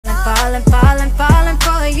falling, falling, falling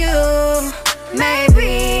for you.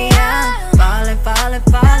 Maybe I'm falling, falling,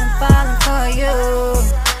 falling, falling for you.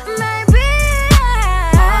 Maybe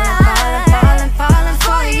I'm falling, falling, falling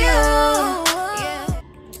for you.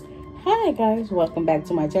 Hi guys, welcome back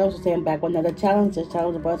to my channel. So today I'm back with another challenge. This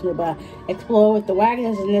challenge is brought to me by Explore with the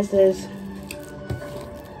Wagoners, and this is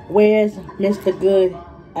Where's Mr. Good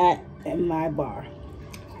at in my bar?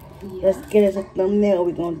 Let's get us a thumbnail.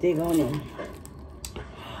 We're gonna dig on in.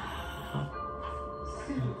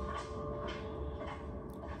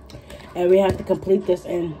 And we have to complete this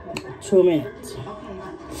in 2 minutes.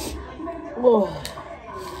 Oh,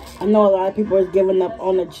 I know a lot of people are giving up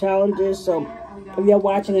on the challenges, so if you're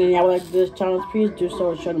watching and y'all would like to do this challenge, please do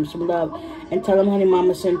so and show them some love. And tell them Honey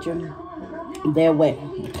Mama sent you their way.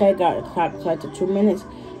 Okay, got the clock starts at 2 minutes.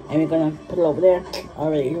 And we're going to put it over there.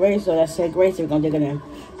 Alright, you ready? So let's say grace. We're going to dig in.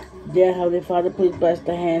 Dear Heavenly Father, please bless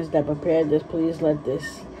the hands that prepared this. Please let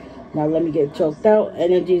this now let me get choked out.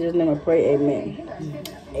 And in Jesus' name I pray, amen.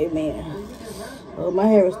 Amen. Oh, my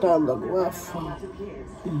hair is starting to look rough.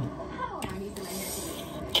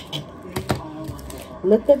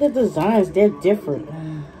 Look at the designs. They're different.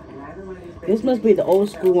 This must be the old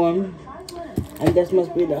school one. And this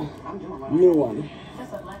must be the new one.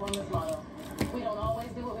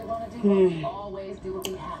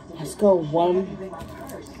 Let's go 1,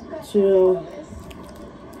 2,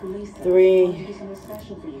 3.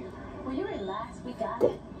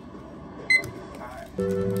 Go.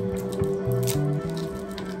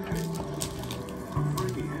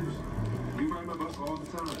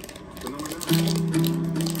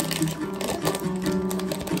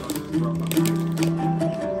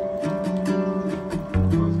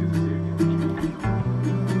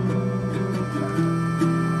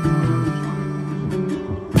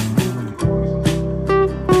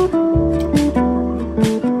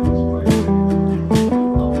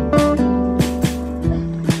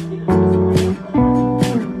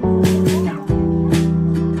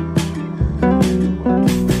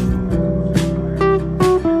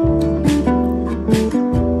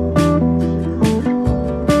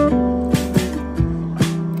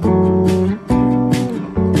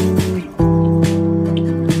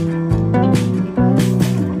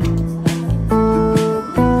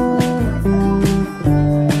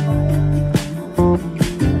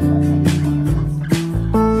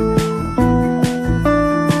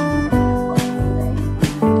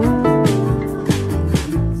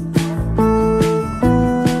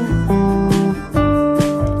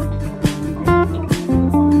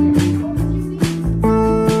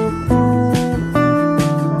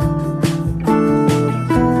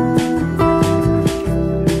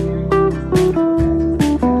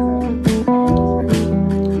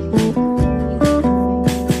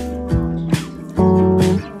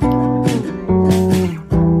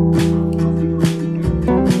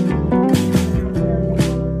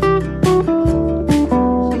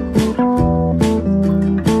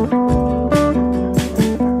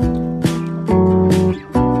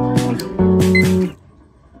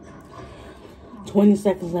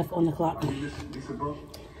 Seconds left on the clock. May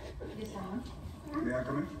I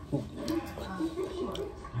come in?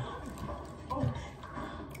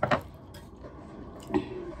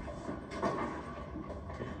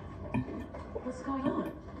 What's going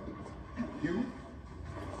on? You?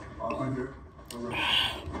 Under.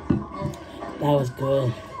 That was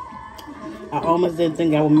good. I almost didn't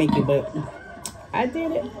think I would make it, but I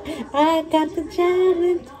did it. I got the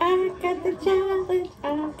challenge. I got the challenge.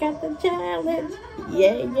 I got the challenge.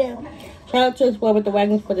 Yeah. Shout out to Explore with the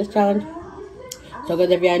Wagons for this challenge. So guys,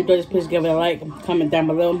 if y'all enjoyed this, please give it a like, comment down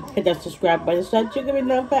below, hit that subscribe button so that you can be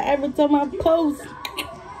notified every time I post.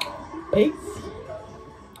 Peace.